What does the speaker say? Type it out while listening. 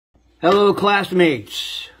Hello,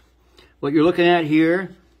 classmates. What you're looking at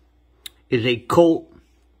here is a Colt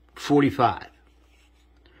 45.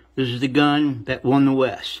 This is the gun that won the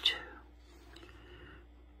West.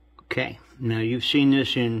 Okay, now you've seen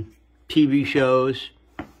this in TV shows,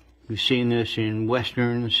 you've seen this in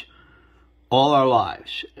Westerns, all our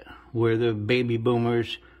lives, where the baby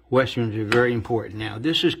boomers, Westerns are very important. Now,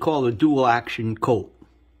 this is called a dual action Colt.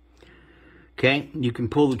 Okay, you can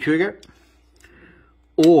pull the trigger,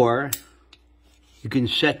 or you can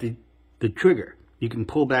set the trigger. You can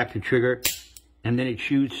pull back the trigger, and then it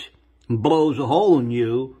shoots and blows a hole in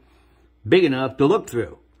you big enough to look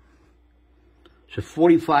through. It's a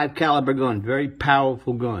 45 caliber gun, very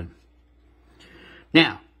powerful gun.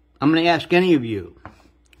 Now, I'm going to ask any of you,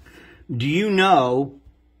 do you know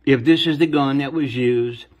if this is the gun that was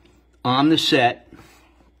used on the set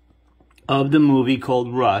of the movie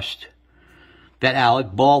called Rust, that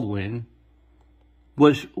Alec Baldwin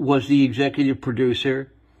was the executive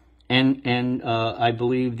producer and I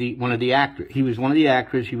believe one of the actors. He was one of the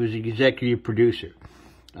actors. He was the executive producer.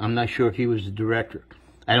 I'm not sure if he was the director.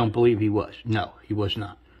 I don't believe he was. No, he was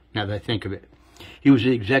not, now that I think of it. He was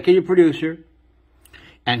the executive producer,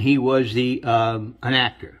 and he was an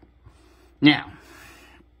actor. Now,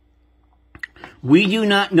 we do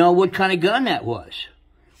not know what kind of gun that was.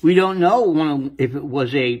 We don't know if it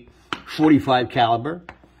was a 45 caliber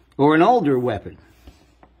or an older weapon.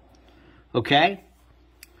 Okay?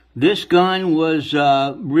 This gun was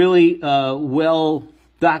really well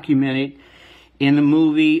documented in the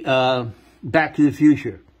movie Back to the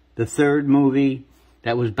Future, the third movie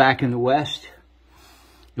that was back in the West.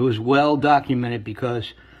 It was well documented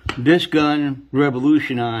because this gun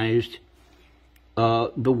revolutionized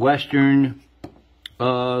the Western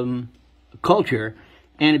culture,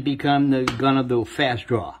 and it became the gun of the fast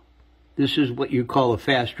draw. This is what you call a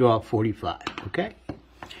fast draw 45, okay?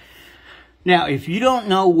 Now, if you don't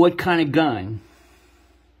know what kind of gun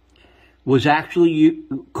was actually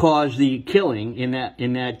caused the killing in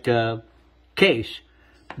that case,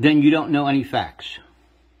 then you don't know any facts,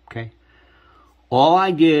 okay? All I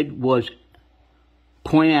did was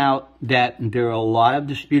point out that there are a lot of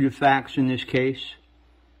disputed facts in this case.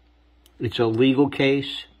 It's a legal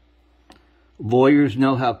case. Lawyers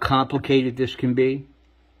know how complicated this can be.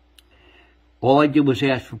 All I did was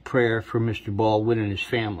ask for prayer for Mr. Baldwin and his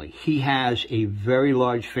family. He has a very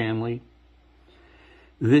large family.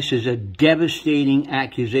 This is a devastating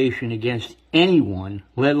accusation against anyone,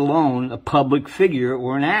 let alone a public figure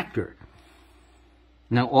or an actor.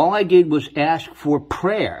 Now, all I did was ask for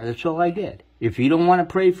prayer. That's all I did. If you don't want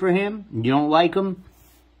to pray for him, you don't like him,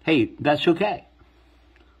 hey, that's okay.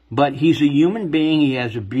 But he's a human being. He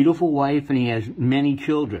has a beautiful wife, and he has many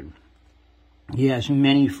children. He has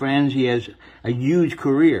many friends. He has a huge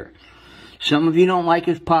career. Some of you don't like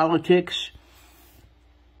his politics.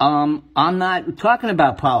 I'm not talking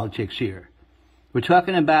about politics here. We're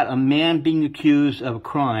talking about a man being accused of a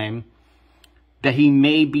crime that he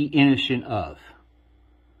may be innocent of.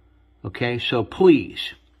 Okay, so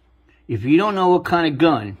please, if you don't know what kind of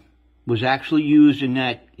gun was actually used in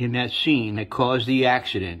that scene that caused the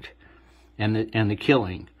accident and the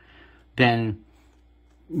killing, then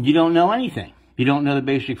you don't know anything. You don't know the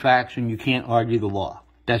basic facts, and you can't argue the law.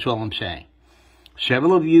 That's all I'm saying.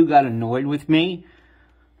 Several of you got annoyed with me.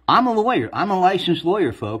 I'm a lawyer. I'm a licensed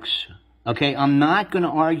lawyer, folks. Okay, I'm not going to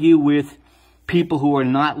argue with people who are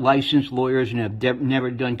not licensed lawyers and have never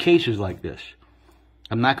done cases like this.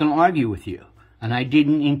 I'm not going to argue with you. And I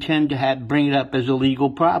didn't intend to bring it up as a legal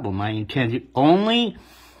problem. I intended only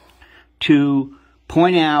to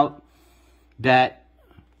point out that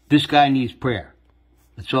this guy needs prayer.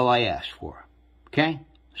 That's all I asked for. Okay?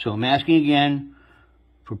 So I'm asking again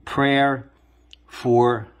for prayer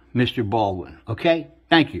for Mr. Baldwin. Okay?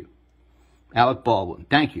 Thank you. Alec Baldwin.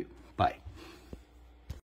 Thank you.